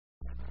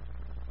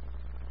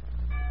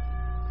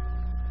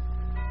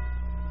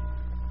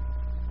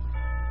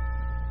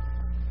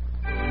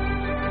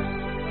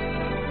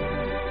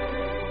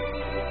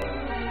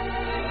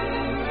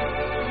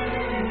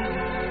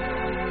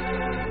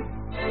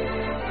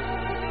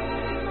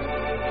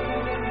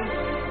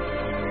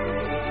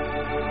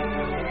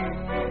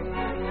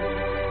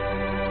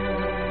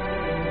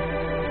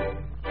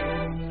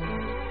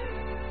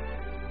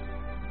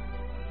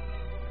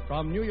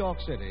From New York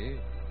City,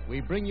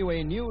 we bring you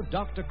a new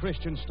Dr.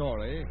 Christian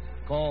story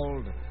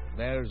called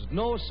There's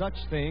No Such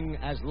Thing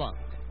as Luck.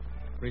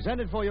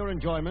 Presented for your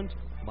enjoyment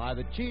by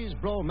the Cheese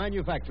Bro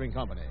Manufacturing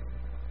Company,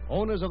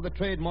 owners of the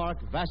trademark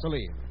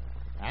Vaseline,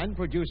 and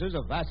producers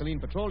of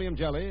Vaseline Petroleum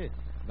Jelly,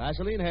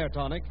 Vaseline Hair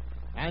Tonic,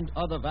 and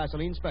other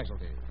Vaseline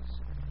specialties.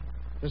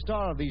 The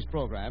star of these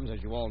programs,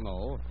 as you all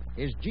know,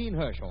 is Jean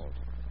Hersholt,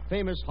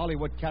 famous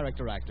Hollywood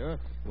character actor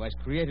who has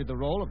created the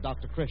role of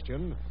Dr.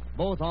 Christian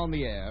both on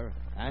the air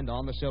and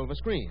on the silver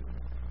screen.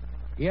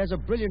 He has a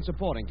brilliant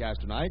supporting cast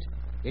tonight,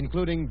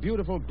 including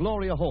beautiful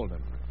Gloria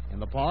Holden in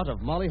the part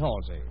of Molly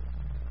Halsey,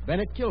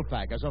 Bennett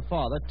Kilpack as her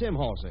father, Tim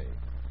Halsey,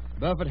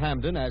 Burford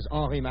Hamden as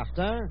Henri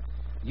Martin,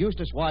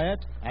 Eustace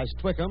Wyatt as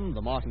Twickham,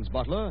 the Martins'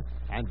 butler,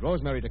 and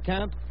Rosemary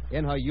DeCamp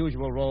in her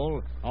usual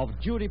role of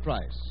Judy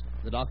Price,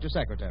 the doctor's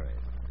secretary.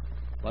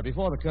 But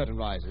before the curtain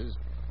rises,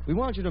 we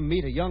want you to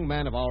meet a young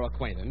man of our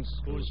acquaintance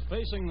who's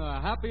facing the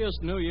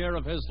happiest new year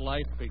of his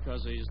life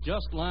because he's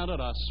just landed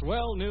a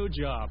swell new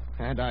job.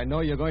 And I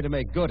know you're going to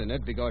make good in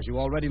it because you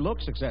already look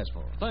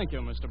successful. Thank you,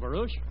 Mr.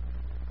 Baruch.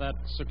 That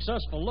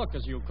successful look,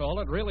 as you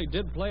call it, really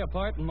did play a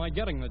part in my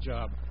getting the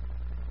job.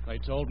 They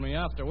told me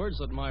afterwards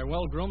that my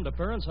well-groomed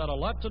appearance had a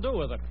lot to do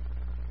with it.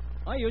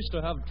 I used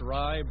to have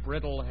dry,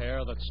 brittle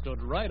hair that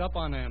stood right up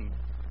on end,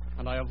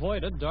 and I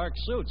avoided dark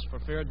suits for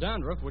fear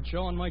dandruff would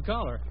show on my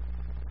collar.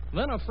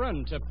 Then a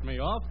friend tipped me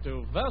off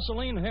to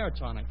Vaseline Hair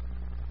Tonic.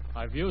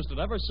 I've used it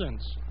ever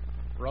since,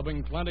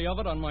 rubbing plenty of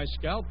it on my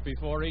scalp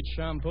before each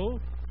shampoo,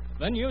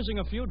 then using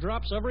a few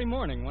drops every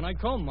morning when I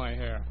comb my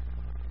hair.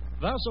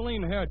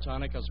 Vaseline Hair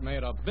Tonic has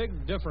made a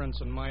big difference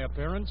in my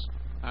appearance,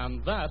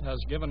 and that has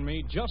given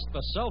me just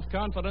the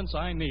self-confidence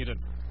I needed.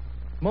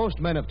 Most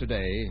men of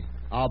today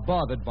are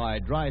bothered by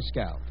dry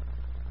scalp,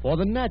 for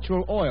the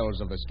natural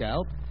oils of the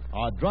scalp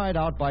are dried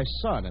out by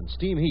sun and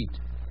steam heat,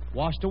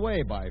 washed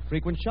away by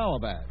frequent shower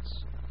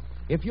baths.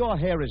 If your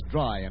hair is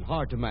dry and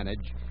hard to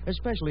manage,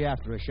 especially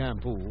after a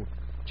shampoo,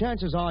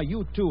 chances are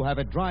you too have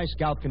a dry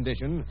scalp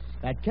condition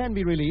that can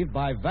be relieved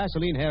by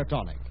Vaseline Hair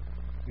Tonic.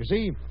 You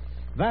see,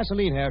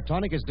 Vaseline Hair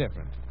Tonic is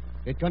different.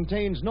 It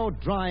contains no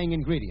drying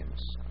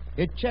ingredients.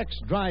 It checks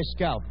dry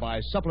scalp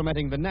by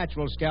supplementing the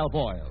natural scalp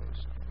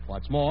oils.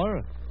 What's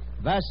more,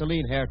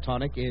 Vaseline Hair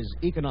Tonic is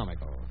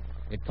economical.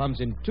 It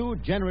comes in two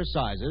generous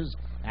sizes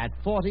at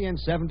 40 and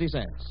 70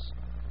 cents.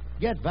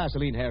 Get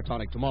Vaseline Hair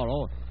Tonic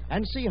tomorrow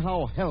and see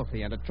how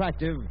healthy and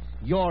attractive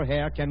your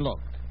hair can look.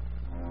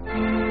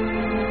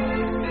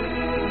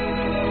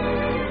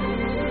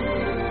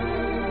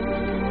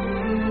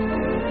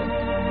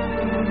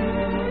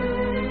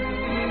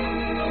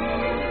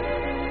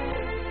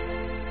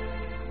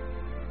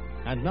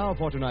 And now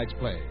for tonight's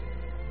play.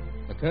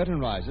 The curtain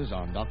rises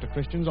on Dr.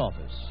 Christian's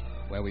office,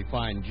 where we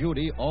find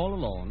Judy all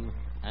alone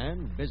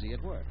and busy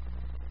at work.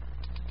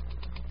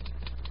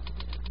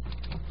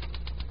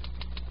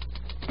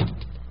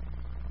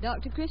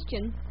 Dr.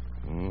 Christian.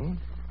 Hmm?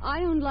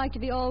 I don't like to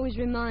be always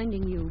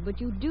reminding you, but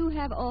you do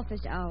have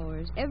office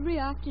hours every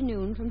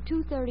afternoon from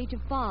 2:30 to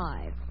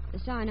 5. The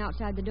sign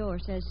outside the door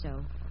says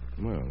so.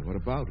 Well, what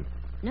about it?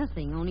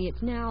 Nothing, only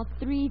it's now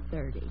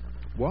 3:30.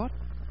 What?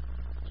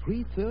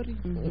 3:30?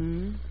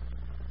 Mm-hmm.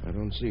 I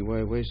don't see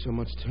why I waste so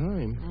much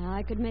time.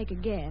 I could make a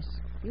guess.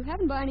 You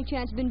haven't by any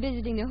chance been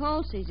visiting the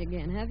Halseys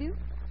again, have you?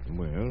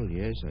 Well,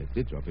 yes, I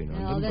did drop in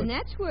on Oh, them, then but...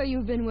 that's where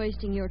you've been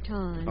wasting your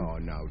time. Oh,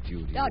 now,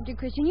 Judy. Dr.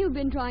 Christian, you've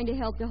been trying to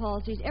help the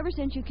Halseys ever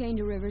since you came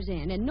to River's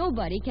End, and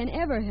nobody can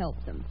ever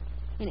help them.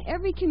 In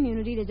every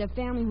community, there's a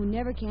family who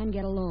never can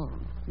get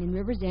along. In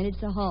River's End, it's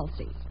the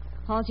Halseys.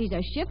 Halseys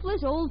are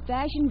shiftless,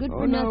 old-fashioned,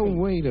 good-for-nothing. Oh,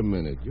 now, wait a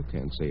minute. You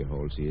can't say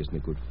Halsey isn't a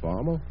good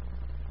farmer.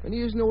 And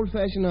he isn't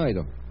old-fashioned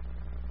either.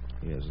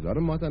 He has a lot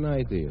of modern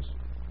ideas.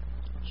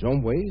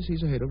 Some ways,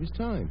 he's ahead of his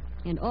time.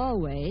 And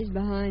always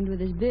behind with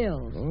his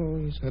bills. Oh,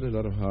 he's had a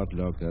lot of hard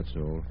luck, that's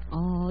all.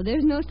 Oh,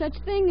 there's no such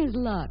thing as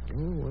luck.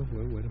 Oh,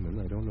 well, wait a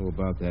minute. I don't know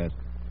about that.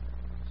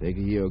 Take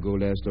a year ago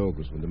last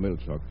August when the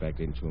milk truck backed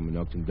into him and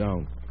knocked him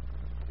down.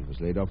 He was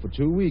laid off for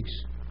 2 weeks.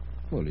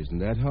 Well, isn't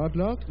that hard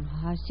luck?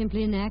 Oh,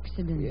 simply an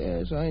accident.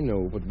 Yes, I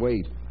know, but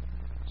wait.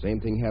 Same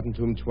thing happened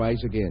to him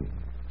twice again.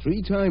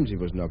 3 times he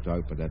was knocked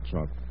out by that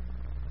truck.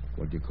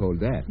 What do you call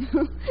that?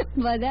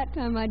 By that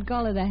time, I'd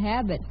call it a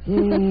habit.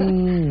 Well,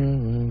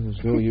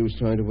 there's no use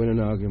trying to win an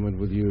argument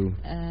with you.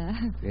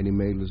 Any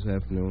mail this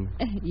afternoon?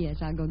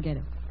 Yes, I'll go get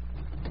it.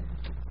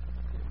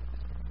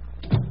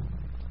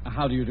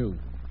 How do you do?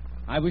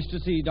 I wish to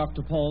see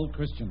Dr. Paul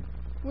Christian.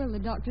 Well, the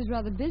doctor's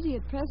rather busy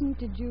at present.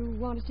 Did you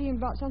want to see him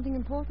about something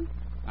important?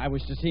 I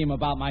wish to see him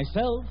about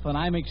myself, and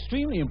I'm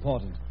extremely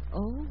important.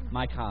 Oh.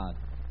 My card.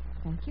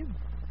 Thank you.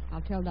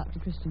 I'll tell Dr.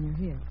 Christian you're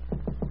here.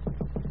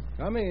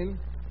 Come in.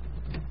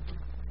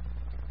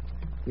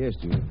 Yes,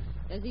 Judy.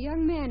 There's a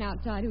young man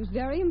outside who's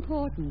very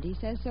important. He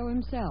says so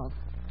himself.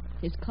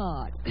 His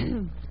card.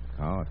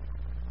 Card?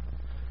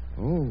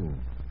 Oh.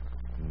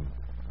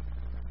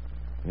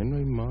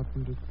 Henry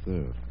Martin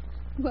III.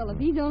 Well, if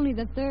he's only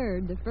the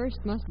third, the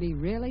first must be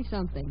really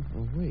something.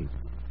 Oh, wait.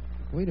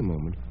 Wait a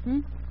moment.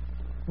 Hmm?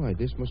 Why,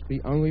 this must be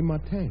Henri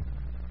Martin.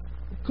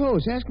 Of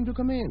course. Ask him to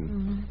come in.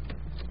 Mm-hmm.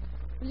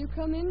 Will you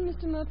come in,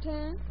 Mr.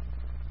 Martin?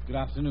 Good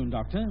afternoon,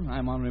 Doctor.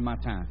 I'm Henri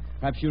Martin.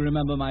 Perhaps you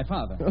remember my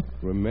father.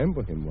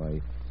 Remember him? Why,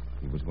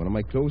 he was one of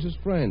my closest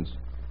friends.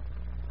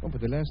 Oh,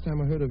 but the last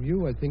time I heard of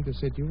you, I think they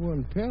said you were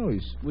in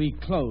Paris. We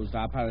closed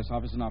our Paris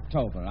office in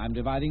October. I'm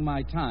dividing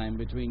my time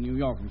between New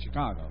York and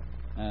Chicago.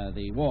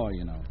 The war,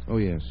 you know. Oh,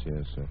 yes.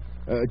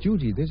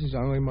 Judy, this is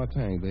Henri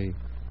Martin.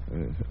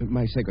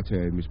 My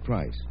secretary, Miss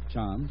Price.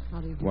 Charmed.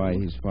 How do you do? Why,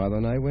 his father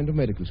and I went to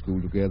medical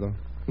school together.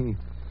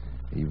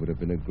 He would have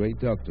been a great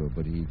doctor,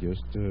 but he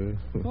just...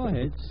 Go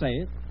ahead, say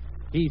it.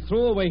 He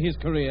threw away his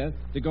career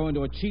to go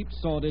into a cheap,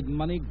 sordid,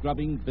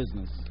 money-grubbing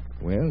business.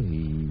 Well,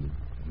 he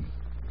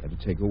had to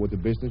take over the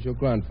business your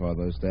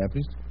grandfather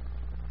established.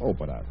 Oh,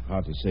 but I'd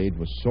hardly say it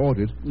was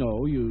sordid.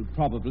 No, you'd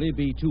probably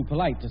be too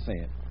polite to say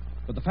it.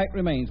 But the fact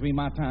remains we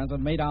Martins have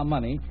made our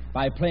money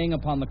by playing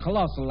upon the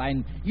colossal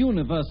and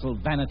universal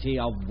vanity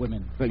of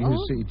women. Well,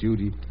 you see,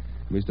 Judy,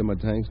 Mr.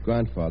 Martin's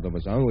grandfather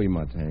was Henri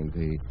Martin,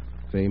 the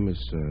famous,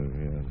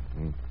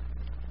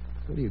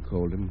 what do you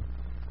call him?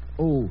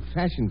 Oh,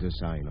 fashion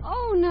designer.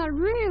 Oh, not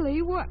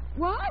really. Well,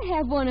 I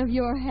have one of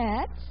your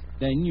hats.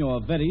 Then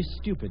you're very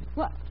stupid.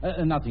 What?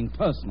 Nothing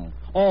personal.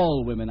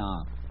 All women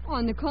are.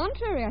 On the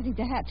contrary, I think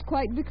the hat's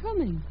quite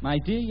becoming. My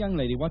dear young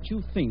lady, what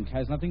you think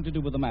has nothing to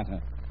do with the matter.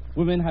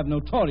 Women have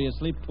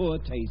notoriously poor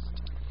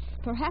taste.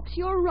 Perhaps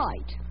you're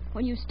right.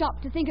 When you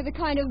stop to think of the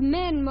kind of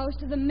men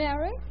most of them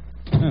marry.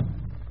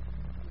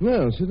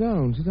 Well, sit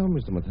down,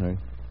 Mr. Martin.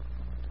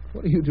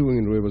 What are you doing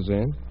in River's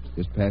End?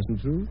 Just passing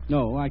through?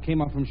 No, I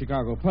came up from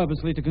Chicago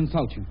purposely to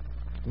consult you.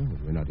 Oh,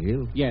 you're not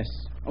ill? Yes.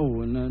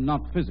 Oh, and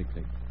not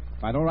physically.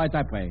 Quite all right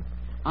that way.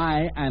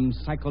 I am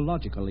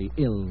psychologically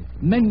ill,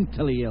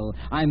 mentally ill.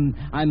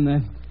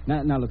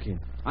 Now look here.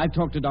 I've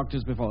talked to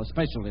doctors before,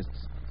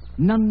 specialists.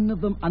 None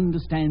of them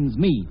understands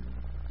me.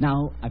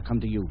 Now I've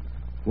come to you.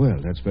 Well,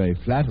 that's very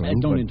flattering.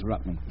 Don't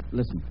interrupt me.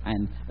 Listen,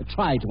 and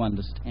try to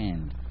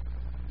understand.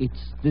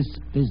 It's this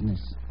business.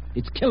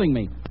 It's killing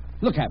me.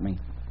 Look at me.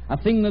 A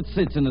thing that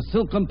sits in a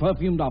silken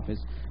perfumed office,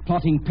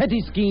 plotting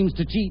petty schemes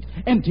to cheat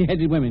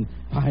empty-headed women.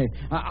 Why,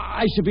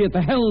 I should be at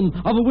the helm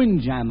of a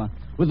windjammer,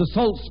 with the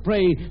salt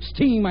spray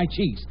stinging my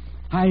cheeks.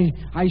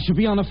 I should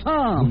be on a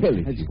farm. Well,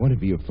 if you want to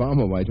be a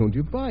farmer, why don't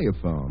you buy a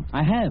farm?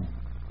 I have.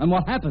 And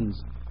what happens?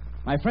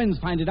 My friends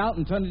find it out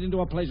and turn it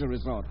into a pleasure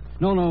resort.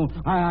 No,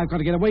 I've got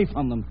to get away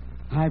from them.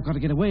 I've got to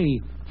get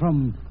away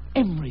from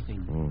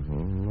everything.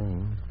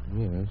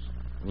 Yes,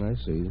 I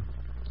see.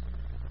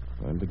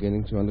 I'm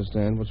beginning to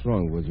understand what's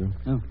wrong with you.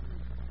 Oh.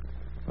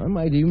 I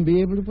might even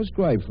be able to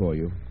prescribe for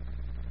you.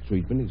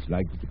 Treatment is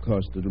likely to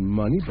cost a little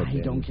money, but I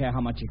don't care how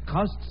much it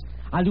costs.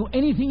 I'll do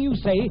anything you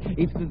say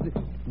if...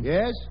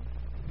 Yes?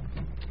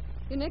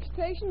 Your next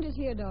patient is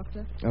here,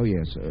 Doctor. Oh,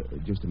 yes.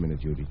 Just a minute,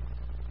 Judy.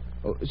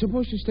 Oh,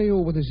 suppose you stay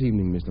over this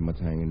evening, Mr.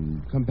 Martin,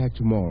 and come back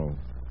tomorrow.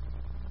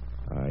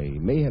 I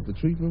may have the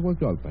treatment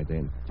worked out by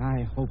then.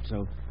 I hope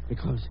so,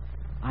 because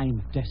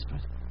I'm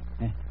desperate.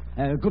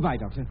 Goodbye,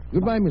 Doctor.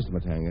 Goodbye, Mr.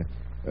 Martin.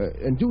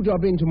 And do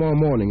drop in tomorrow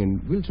morning,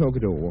 and we'll talk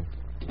it over.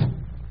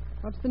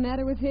 What's the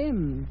matter with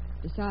him,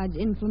 besides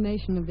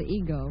inflammation of the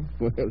ego?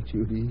 Well,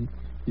 Judy,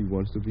 he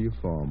wants to be a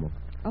farmer.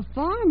 A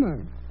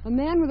farmer? A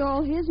man with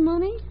all his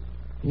money?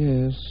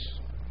 Yes.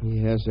 He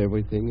has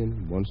everything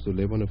and wants to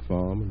live on a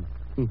farm.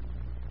 And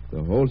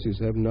the Halseys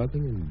have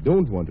nothing and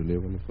don't want to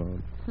live on a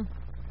farm.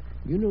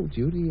 You know,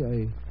 Judy,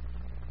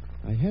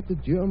 I had the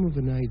germ of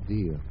an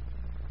idea.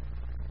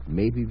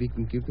 Maybe we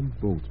can give them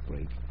both a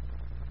break.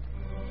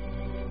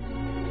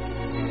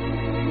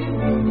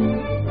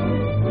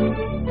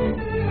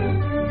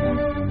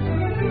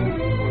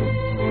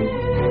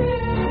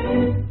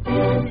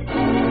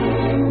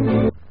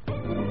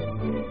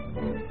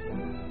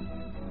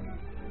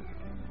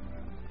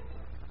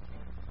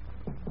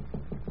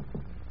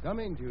 Come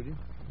in, Judy.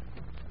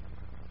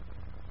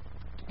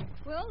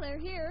 Well, they're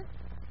here.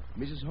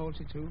 Mrs.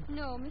 Halsey, too?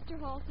 No, Mr.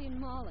 Halsey and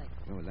Molly.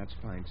 Oh, that's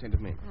fine. Send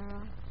them in. All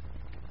right.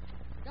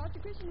 Dr.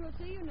 Christian will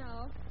see you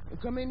now.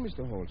 Come in,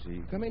 Mr.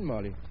 Halsey. Come in,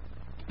 Molly.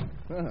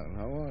 Well,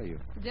 how are you?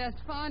 Just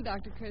fine,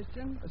 Dr.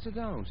 Christian. Sit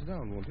down,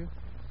 won't you?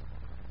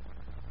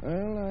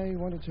 Well, I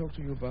want to talk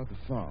to you about the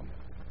farm.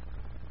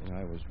 And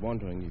I was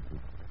wondering if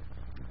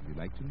you'd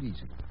like to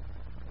lease it.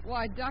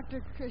 Why,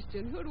 Dr.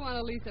 Christian, who'd want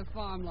to lease a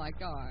farm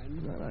like ours?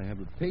 Well, I have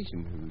a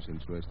patient who's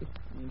interested.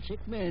 A sick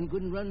man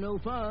couldn't run no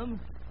farm.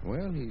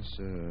 Well, he's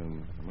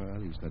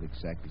not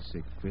exactly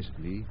sick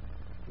physically.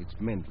 It's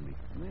mentally.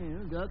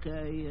 Well, Doc,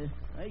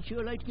 I'd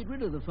sure like to get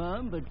rid of the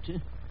farm, but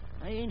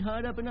I ain't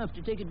hard up enough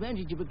to take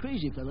advantage of a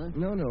crazy fella.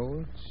 No,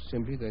 it's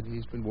simply that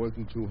he's been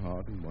working too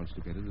hard and wants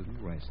to get a little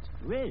rest.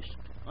 Rest?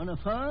 On a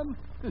farm?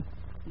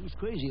 He's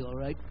crazy, all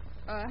right.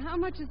 How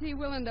much is he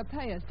willing to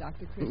pay us,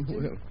 Dr.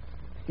 Christian? Well,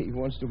 he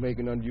wants to make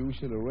an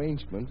unusual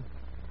arrangement.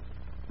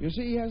 You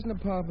see, he has an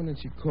apartment in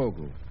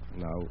Chicago.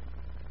 Now,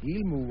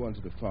 he'll move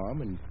onto the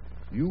farm, and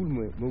you'll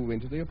move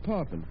into the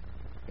apartment.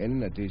 And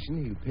in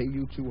addition, he'll pay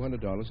you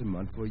 $200 a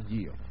month for a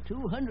year.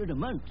 $200 a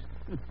month?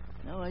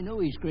 Now I know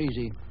he's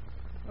crazy.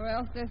 Or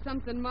else there's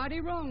something mighty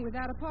wrong with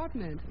that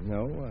apartment.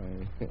 No,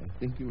 I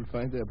think you'll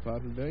find the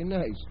apartment very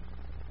nice.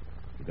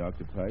 It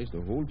occupies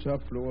the whole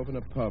top floor of an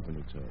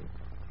apartment hotel.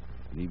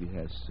 I believe it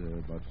has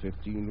about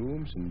 15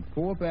 rooms and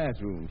 4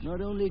 bathrooms.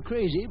 Not only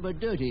crazy, but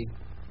dirty.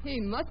 He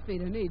must be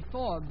to need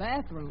 4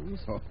 bathrooms.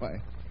 Oh,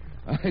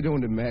 I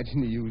don't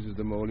imagine he uses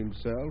them all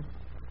himself.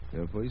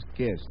 They're for his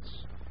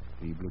guests,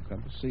 people who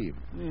come to see him.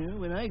 Well,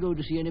 when I go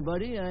to see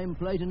anybody, I'm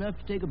polite enough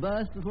to take a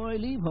bath before I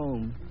leave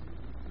home.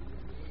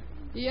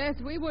 Yes,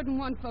 we wouldn't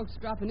want folks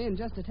dropping in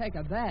just to take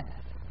a bath.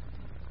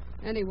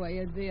 Anyway,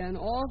 it'd be an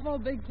awful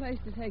big place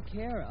to take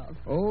care of.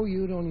 Oh,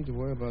 you don't need to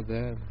worry about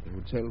that. The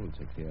hotel will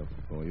take care of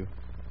it for you.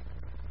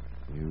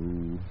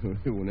 You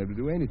won't have to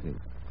do anything.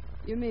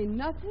 You mean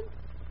nothing?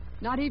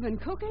 Not even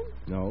cooking?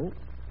 No.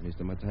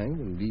 Mr. Matang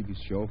will leave his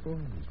chauffeur,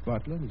 his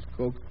butler, his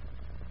cook.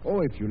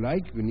 Oh, if you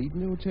like, you can eat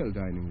in the hotel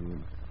dining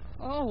room.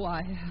 Oh,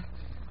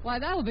 why,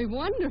 that'll be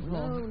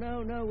wonderful.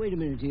 No, wait a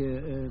minute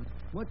here.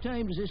 What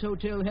time does this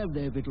hotel have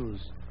their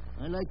victuals?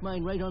 I like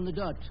mine right on the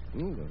dot.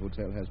 The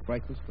hotel has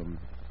breakfast from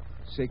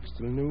 6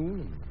 till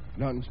noon,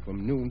 and lunch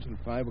from noon till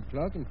 5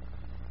 o'clock, and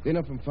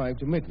dinner from 5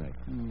 to midnight.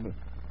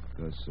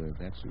 Does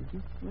that suit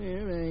you?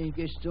 Well, I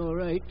guess it's all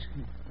right.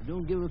 I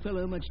don't give a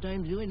fellow much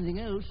time to do anything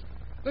else.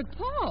 But,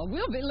 Pa,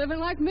 we'll be living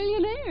like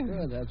millionaires.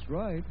 Yeah, that's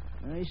right.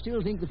 I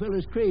still think the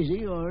fellow's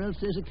crazy, or else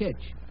there's a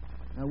catch.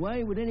 Now,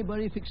 why would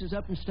anybody fix us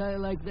up in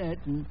style like that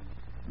and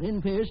then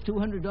pay us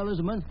 $200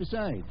 a month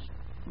besides?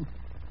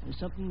 There's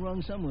something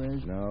wrong somewhere.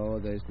 No,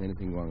 there isn't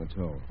anything wrong at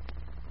all.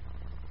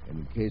 And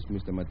in case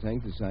Mr.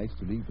 Matang decides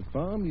to leave the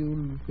farm,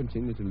 you'll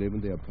continue to live in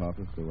the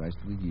apartment for the rest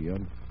of the year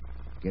and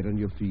get on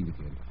your feet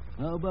again.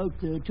 How about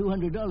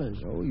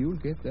 $200? Oh, you'll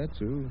get that,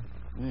 too.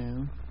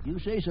 Well, you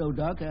say so,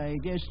 Doc. I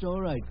guess it's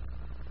all right.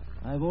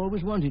 I've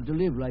always wanted to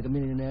live like a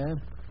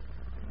millionaire.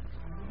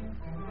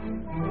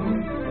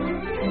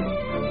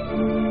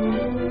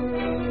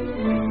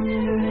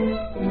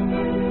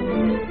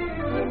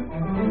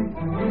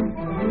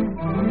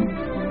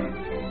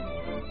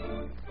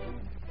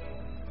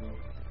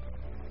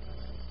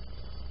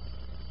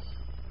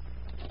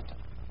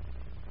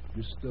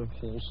 Mr.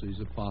 Halsey's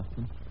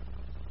apartment?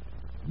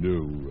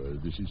 No,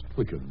 this is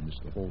Twickham,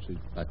 Mr. Halsey's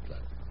butler.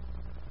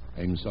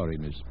 I'm sorry,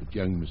 miss, but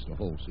young Mr.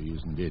 Halsey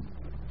isn't in.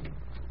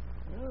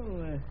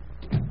 Oh,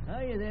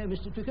 hiya there,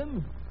 Mr.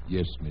 Twickham.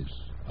 Yes, miss.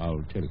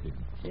 I'll tell him.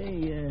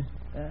 Say,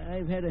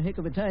 I've had a heck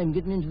of a time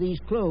getting into these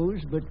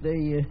clothes, but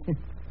they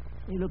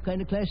look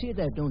kind of classy at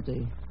that, don't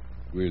they?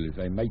 Well, if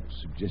I might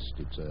suggest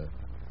it, sir,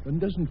 one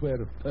doesn't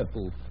wear a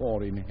purple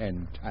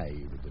four-in-hand tie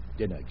with a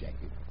dinner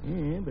jacket.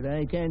 Yeah, but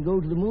I can't go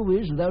to the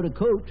movies without a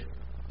coat.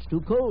 It's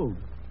too cold.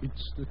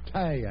 It's the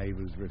tie I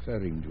was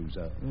referring to,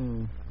 sir.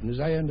 Mm. And as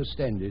I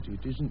understand it,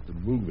 it isn't the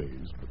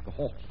movies, but the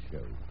horse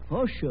show.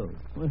 Horse show?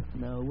 Well,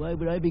 now, why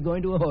would I be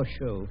going to a horse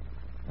show?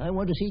 I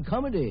want to see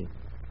comedy.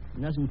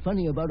 Nothing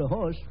funny about a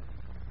horse.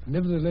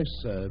 Nevertheless,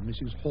 sir,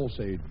 Mrs.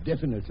 Halsey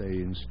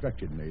definitely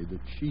instructed me that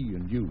she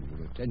and you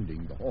were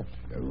attending the horse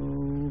show.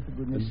 Oh, for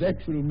goodness' And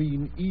that will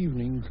mean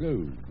evening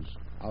clothes.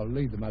 I'll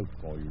lay them out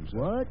for you, sir.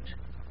 What?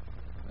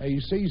 I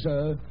see,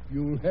 sir,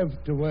 you'll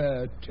have to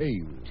wear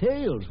tails.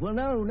 Tails? Well,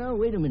 now,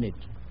 wait a minute.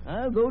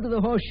 I'll go to the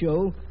horse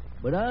show,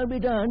 but I'll be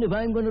darned if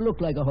I'm going to look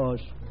like a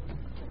horse.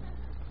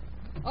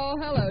 Oh,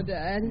 hello,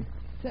 Dad.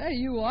 Say,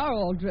 you are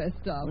all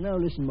dressed up. Well, now,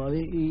 listen,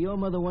 Molly. Your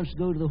mother wants to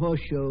go to the horse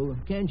show.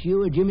 Can't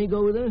you or Jimmy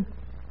go with her?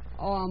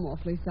 Oh, I'm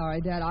awfully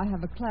sorry, Dad. I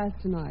have a class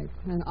tonight,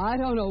 and I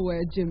don't know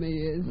where Jimmy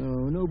is.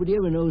 No, nobody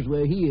ever knows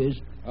where he is.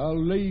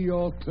 I'll lay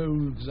your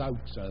clothes out,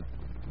 sir.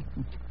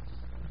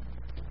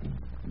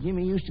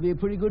 Jimmy used to be a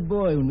pretty good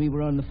boy when we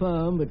were on the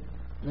farm, but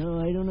no,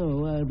 I don't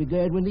know. I'll be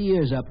glad when the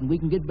year's up and we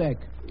can get back.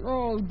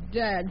 Oh,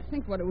 Dad,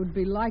 think what it would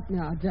be like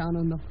now down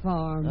on the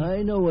farm.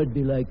 I know what it'd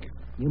be like.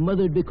 Your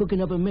mother'd be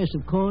cooking up a mess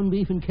of corned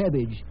beef and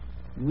cabbage.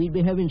 And we'd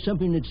be having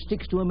something that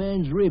sticks to a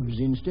man's ribs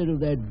instead of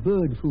that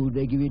bird food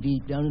they give you to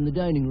eat down in the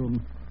dining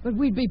room. But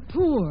we'd be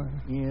poor.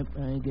 Yep,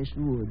 I guess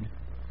we would.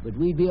 But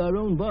we'd be our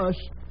own boss.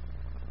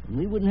 And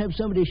we wouldn't have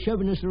somebody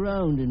shoving us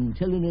around and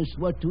telling us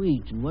what to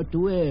eat and what to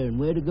wear and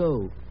where to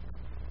go.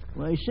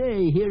 Why,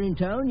 say, here in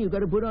town, you've got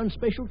to put on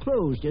special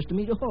clothes just to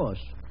meet a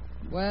horse.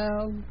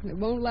 Well, it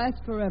won't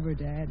last forever,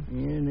 Dad. Yeah,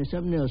 and there's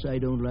something else I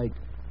don't like.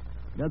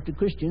 Dr.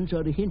 Christian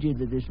sort of hinted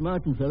that this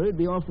Martin fellow'd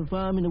be off the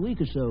farm in a week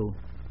or so.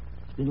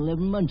 It's been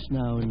 11 months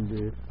now,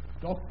 and...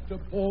 Dr.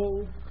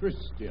 Paul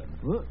Christian.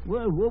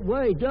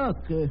 Why, Doc?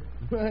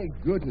 My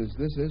goodness,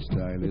 this is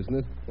style,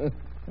 isn't it?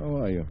 How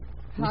are you?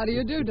 How do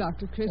you do,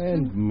 Dr. Christian?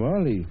 And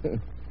Molly.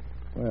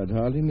 Well, I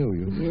hardly knew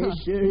you. Yes,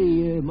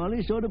 sir.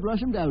 Molly sort of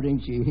blossomed out,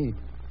 ain't she?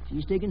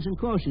 She's taking some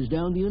courses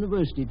down the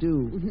university,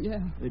 too. Yeah.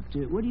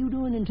 But what are you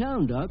doing in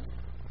town, Doc?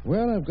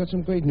 Well, I've got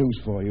some great news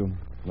for you.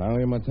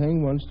 Larry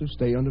Matang wants to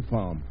stay on the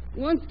farm.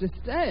 Wants to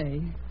stay?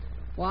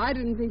 Well, I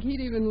didn't think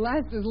he'd even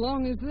last as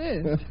long as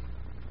this.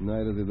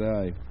 Neither did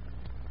I.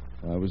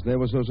 I was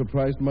never so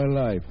surprised in my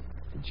life.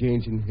 The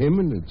change in him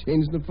and the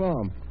change in the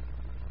farm.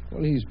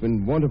 Well, he's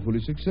been wonderfully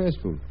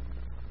successful.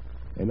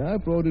 And I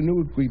brought a new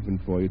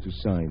agreement for you to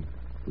sign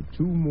for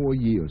 2 more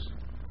years.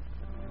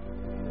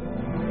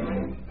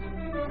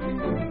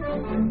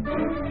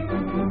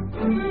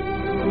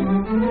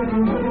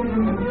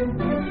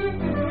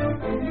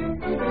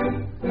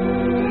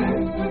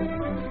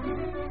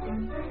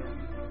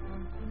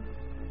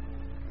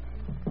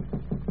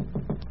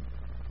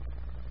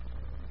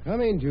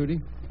 Come in, Judy.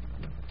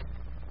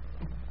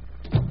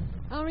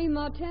 Henri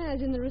Martin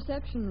is in the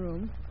reception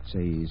room. Say,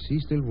 is he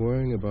still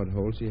worrying about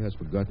Halsey has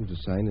forgotten to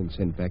sign and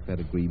send back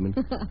that agreement?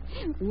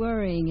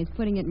 Worrying is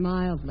putting it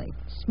mildly.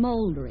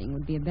 Smoldering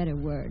would be a better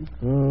word.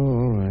 Oh,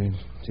 all right.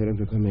 Tell him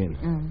to come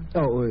in.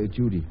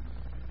 Judy.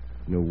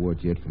 No word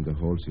yet from the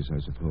Halseys, I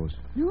suppose.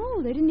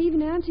 No, they didn't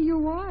even answer your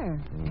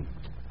wire.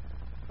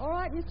 Oh. All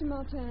right, Mr.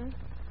 Martin.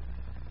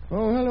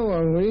 Oh, hello,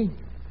 Henri.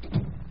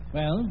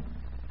 Well,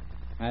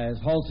 has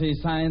Halsey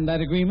signed that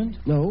agreement?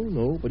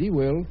 No, but he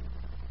will.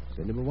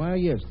 Sent him a wire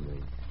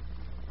yesterday.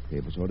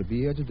 Papers ought to be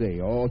here today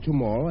or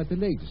tomorrow at the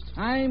latest.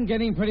 I'm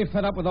getting pretty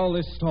fed up with all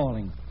this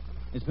stalling.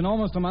 It's been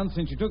almost a month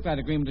since you took that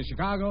agreement to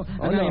Chicago.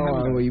 And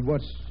Henri,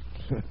 what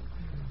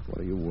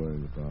are you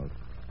worrying about?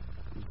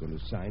 He's going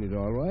to sign it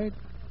all right.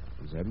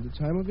 He's having the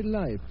time of his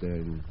life there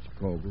in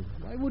Chicago.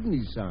 Why wouldn't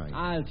he sign?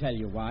 I'll tell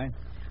you why.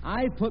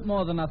 I put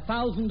more than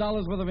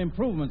 $1,000 worth of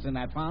improvements in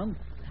that farm.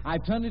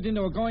 I've turned it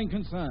into a going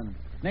concern.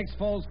 Next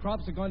fall's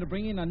crops are going to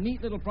bring in a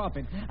neat little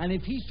profit. And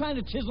if he's trying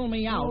to chisel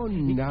me out... Oh,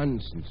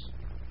 nonsense.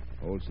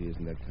 Halsey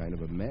isn't that kind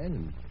of a man.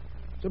 And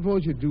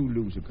suppose you do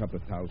lose a couple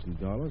of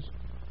 $1,000.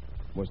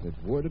 Wasn't it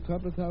worth a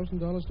couple of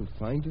 $1,000 to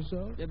find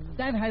yourself?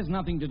 That has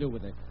nothing to do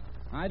with it.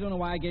 I don't know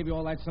why I gave you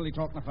all that silly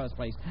talk in the first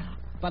place.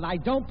 But I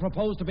don't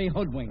propose to be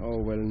hoodwinked. Oh,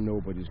 well,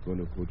 nobody's going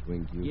to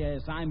hoodwink you.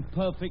 Yes, I'm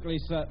perfectly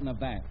certain of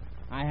that.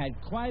 I had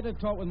quite a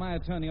talk with my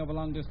attorney over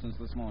long distance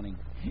this morning.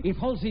 If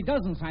Halsey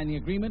doesn't sign the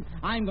agreement,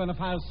 I'm going to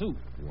file suit.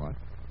 What?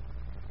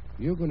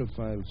 You're going to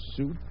file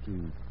suit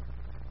to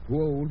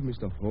poor old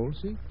Mr.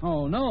 Halsey?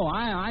 Oh, no,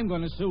 I'm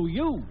going to sue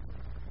you.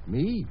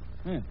 Me?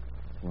 Yeah.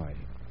 Why,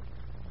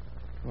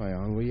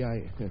 Henri,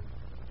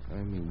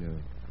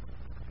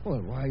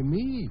 well, why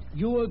me?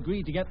 You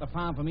agreed to get the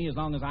farm for me as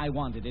long as I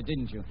wanted it,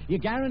 didn't you? You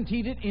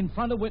guaranteed it in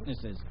front of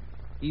witnesses.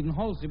 Even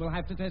Halsey will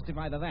have to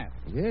testify to that.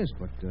 Yes,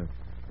 but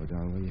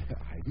Henri,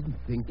 I didn't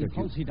think that If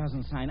Halsey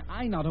doesn't sign,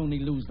 I not only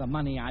lose the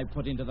money I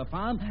put into the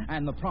farm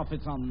and the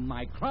profits on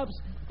my crops,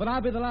 but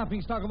I'll be the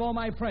laughingstock of all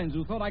my friends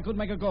who thought I could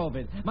make a go of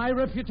it. My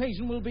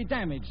reputation will be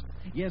damaged.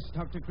 Yes,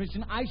 Dr.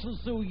 Christian, I shall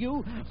sue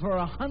you for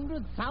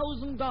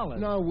 $100,000.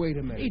 Now, wait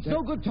a minute. It's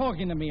no good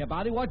talking to me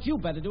about it. What you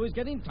better do is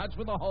get in touch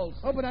with the Halsey.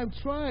 Oh, but I've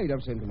tried.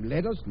 I've sent them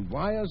letters and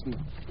wires and...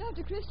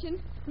 Dr.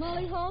 Christian,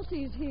 Molly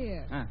Halsey's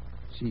here.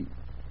 She's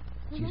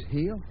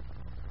here?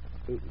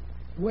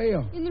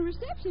 Where? In the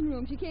reception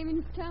room. She came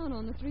into town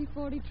on the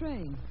 3:40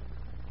 train.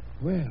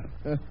 Well,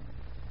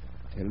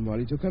 tell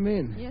Molly to come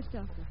in. Yes,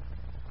 Doctor.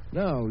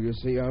 Now, you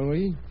see,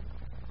 Henri,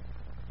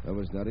 there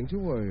was nothing to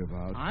worry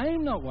about.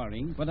 I'm not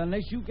worrying, but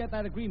unless you get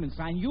that agreement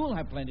signed, you'll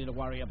have plenty to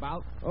worry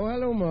about. Oh,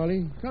 hello,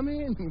 Molly. Come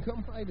in.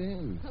 Come right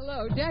in.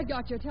 Hello. Dad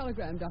got your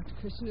telegram, Dr.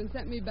 Christian, and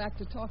sent me back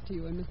to talk to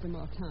you and Mr.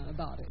 Martin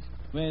about it.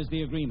 Where's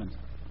the agreement?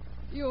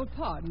 You'll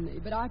pardon me,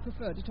 but I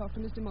prefer to talk to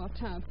Mr.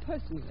 Martin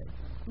personally,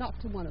 not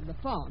to one of the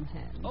farm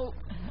hands. Oh,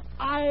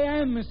 I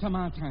am Mr.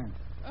 Martin.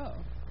 Oh,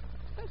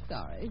 I'm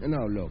sorry.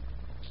 Now, look,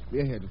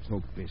 we're here to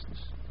talk business.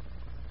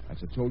 As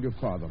I told your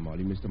father,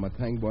 Molly, Mr.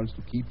 Martin wants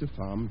to keep the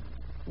farm.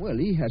 Well,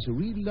 he has a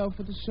real love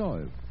for the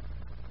soil.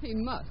 He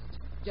must,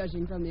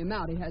 judging from the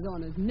amount he has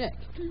on his neck.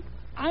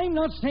 I'm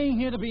not staying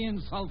here to be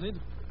insulted.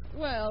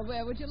 Well,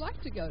 where would you like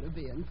to go to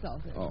be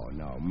insulted? Oh,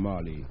 now,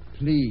 Molly,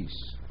 please.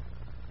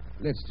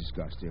 Let's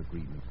discuss the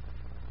agreement.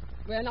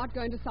 We're not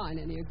going to sign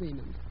any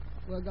agreement.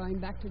 We're going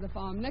back to the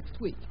farm next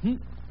week.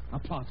 A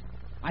plot.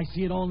 I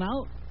see it all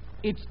now.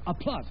 It's a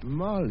plot.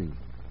 Molly,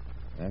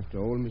 after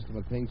all Mr.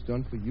 Martin's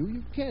done for you,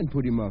 you can't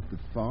put him off the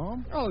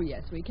farm. Oh,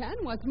 yes, we can.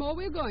 What's more,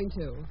 we're going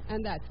to.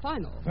 And that's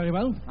final. Very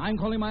well. I'm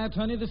calling my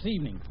attorney this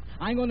evening.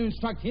 I'm going to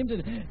instruct him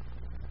to...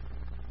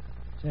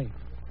 Say,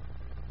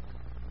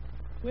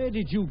 where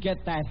did you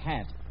get that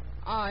hat?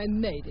 I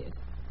made it.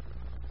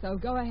 So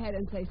go ahead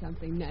and say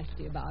something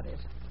nasty about it.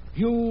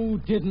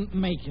 You didn't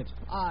make it.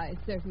 I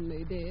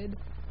certainly did.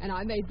 And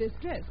I made this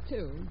dress,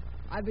 too.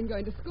 I've been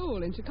going to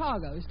school in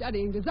Chicago,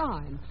 studying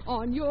design.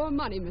 On your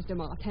money, Mr.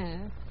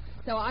 Martin.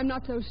 So I'm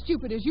not so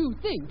stupid as you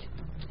think.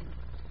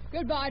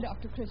 Goodbye,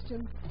 Dr.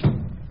 Christian.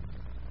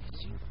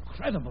 It's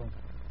incredible.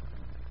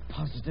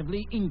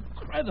 Positively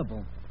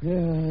incredible. Yeah,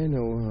 I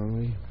know,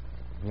 Henri.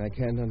 I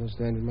can't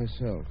understand it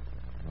myself,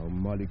 how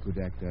Molly could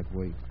act that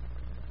way.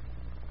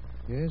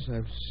 Yes,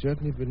 I've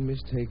certainly been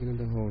mistaken in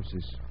the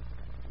horses.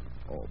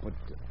 Oh, but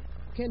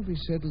can't we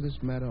settle this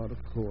matter out of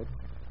court?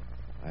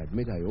 I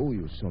admit I owe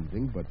you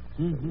something, but...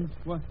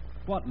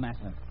 What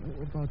matter?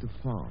 About the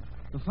farm.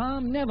 The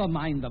farm? Never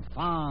mind the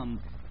farm.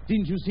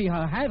 Didn't you see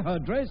her hat, her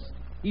dress?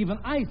 Even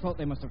I thought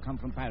they must have come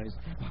from Paris.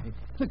 Why,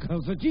 the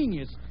girl's a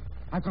genius.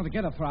 I've got to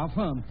get her for our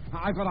firm.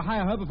 I've got to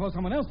hire her before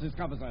someone else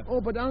discovers her.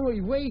 Oh, but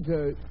Henri, wait.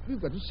 We've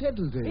got to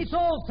settle this. It's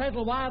all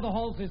settled. Why are the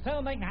horses? Tell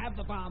them they can have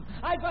the farm.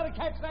 I've got to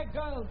catch that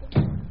girl.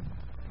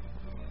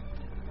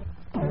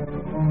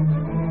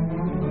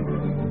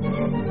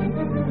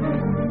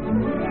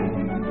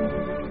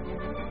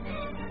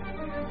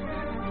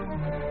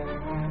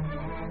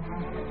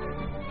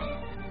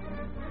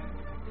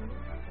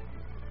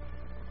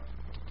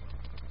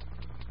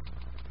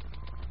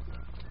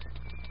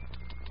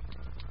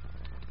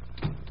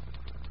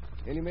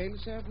 Any mail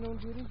this afternoon,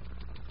 Judy?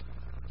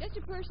 Just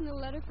a personal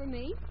letter for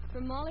me,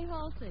 from Molly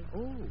Halsey.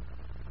 Oh,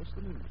 what's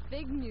the news?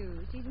 Big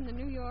news. He's in the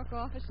New York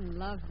office and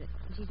loves it.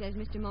 And she says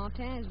Mr.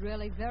 Martin is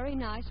really very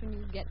nice when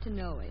you get to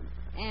know him.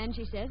 And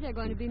she says they're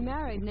going to be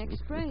married next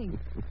spring.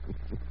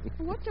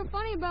 Well, what's so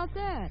funny about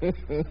that?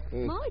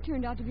 Molly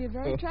turned out to be a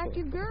very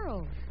attractive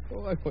girl.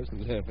 Oh, I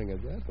wasn't laughing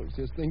at that. I was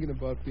just thinking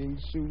about being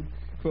sued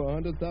for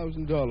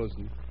 $100,000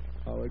 and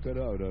how I got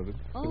out of it.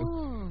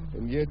 Oh.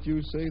 And yet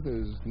you say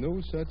there's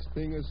no such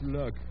thing as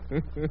luck.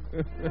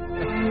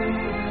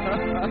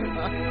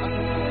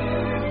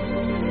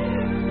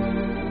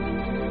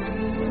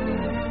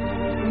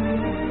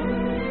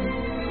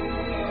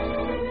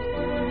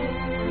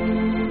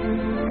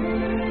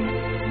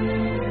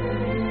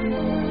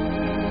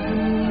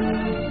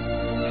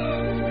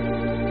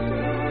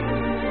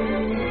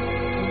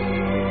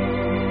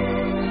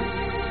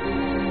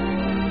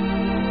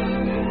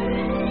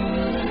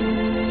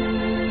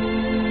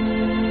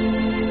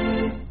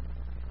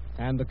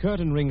 And the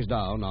curtain rings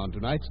down on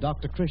tonight's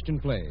Dr. Christian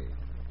play.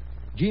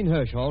 Jean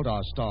Hersholt,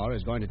 our star,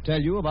 is going to tell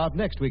you about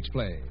next week's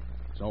play.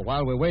 So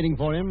while we're waiting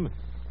for him,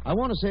 I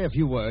want to say a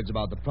few words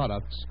about the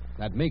products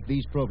that make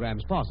these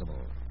programs possible.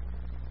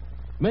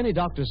 Many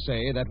doctors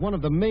say that one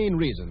of the main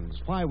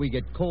reasons why we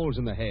get colds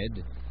in the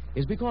head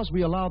is because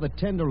we allow the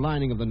tender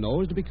lining of the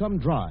nose to become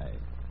dry.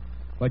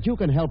 But you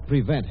can help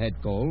prevent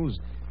head colds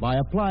by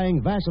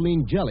applying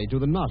Vaseline jelly to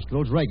the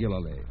nostrils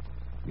regularly.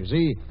 You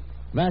see,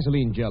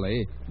 Vaseline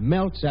jelly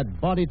melts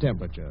at body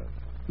temperature,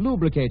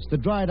 lubricates the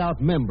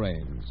dried-out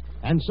membranes,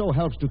 and so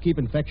helps to keep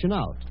infection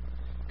out.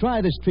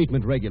 Try this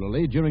treatment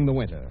regularly during the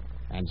winter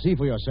and see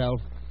for yourself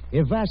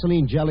if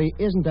Vaseline jelly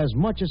isn't as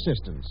much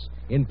assistance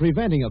in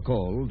preventing a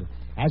cold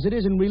as it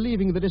is in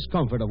relieving the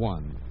discomfort of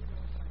one.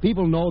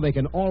 People know they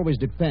can always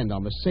depend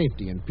on the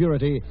safety and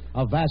purity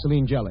of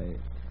Vaseline jelly,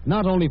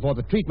 not only for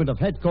the treatment of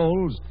head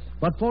colds,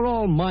 but for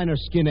all minor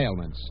skin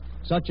ailments,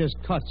 such as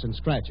cuts and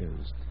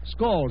scratches,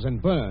 scalds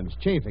and burns,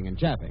 chafing and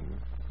chapping.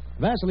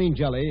 Vaseline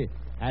jelly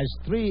has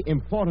 3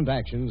 important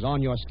actions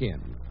on your skin.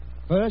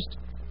 First,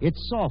 it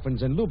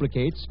softens and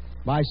lubricates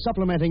by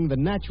supplementing the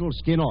natural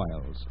skin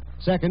oils.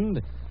 Second,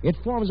 it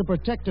forms a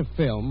protective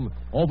film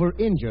over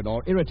injured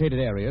or irritated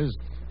areas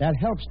that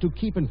helps to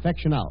keep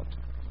infection out.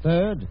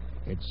 Third,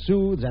 it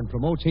soothes and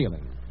promotes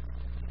healing.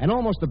 And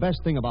almost the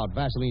best thing about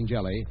Vaseline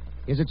jelly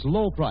is its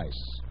low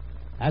price,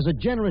 as a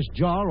generous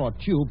jar or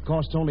tube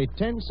costs only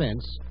 10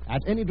 cents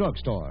at any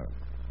drugstore.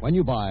 When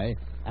you buy,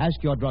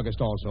 ask your druggist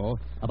also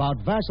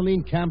about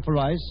Vaseline camphor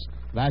ice,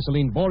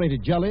 Vaseline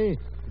borated jelly,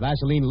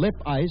 Vaseline lip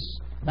ice,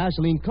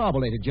 Vaseline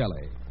carbonated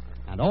jelly.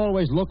 And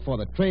always look for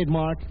the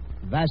trademark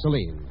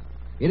Vaseline.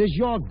 It is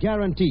your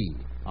guarantee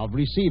of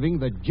receiving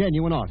the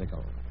genuine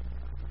article.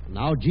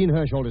 Now, Jean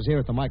Hersholt is here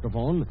at the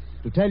microphone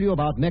to tell you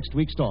about next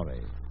week's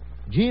story.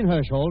 Jean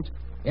Hersholt,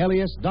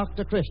 alias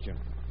Dr. Christian.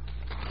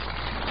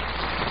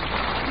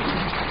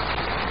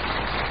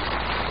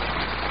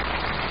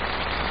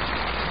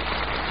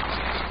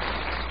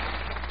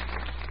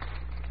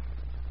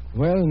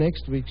 Well,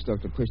 next week's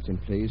Dr. Christian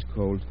play is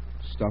called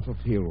Stuff of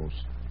Heroes,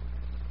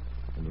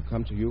 and will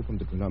come to you from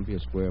the Columbia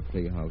Square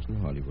Playhouse in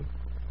Hollywood.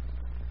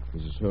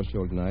 Mrs.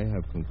 Hersholt and I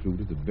have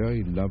concluded a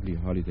very lovely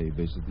holiday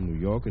visit in New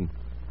York, and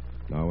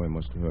now I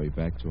must hurry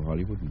back to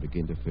Hollywood and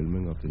begin the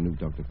filming of the new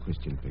Dr.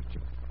 Christian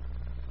picture.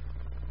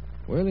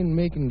 Well, in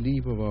making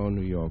leave of our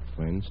New York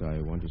friends,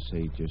 I want to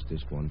say just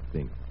this one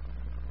thing.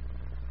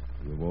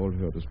 You've all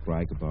heard us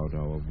brag about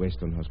our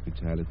Western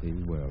hospitality.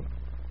 Well,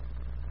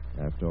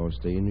 after our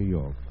stay in New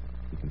York,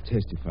 we can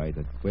testify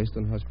that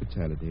Western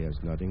hospitality has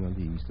nothing on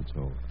the East at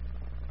all.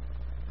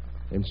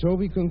 And so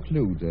we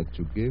conclude that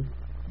to give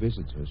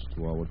visitors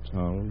to our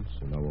towns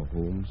and our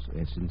homes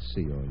a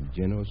sincere and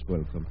generous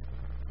welcome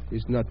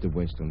is not the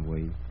Western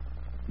way,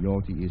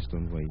 nor the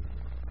Eastern way,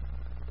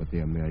 but the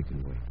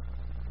American way.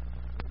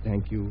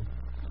 Thank you.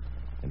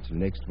 Until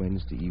next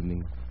Wednesday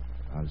evening,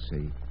 I'll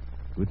say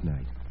good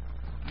night.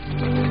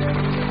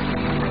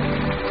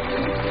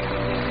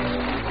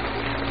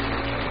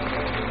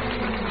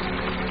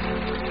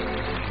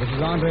 This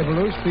is Andre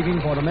Ballou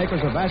speaking for the makers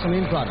of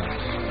Vaseline products.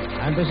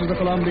 And this is the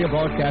Columbia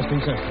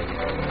Broadcasting System.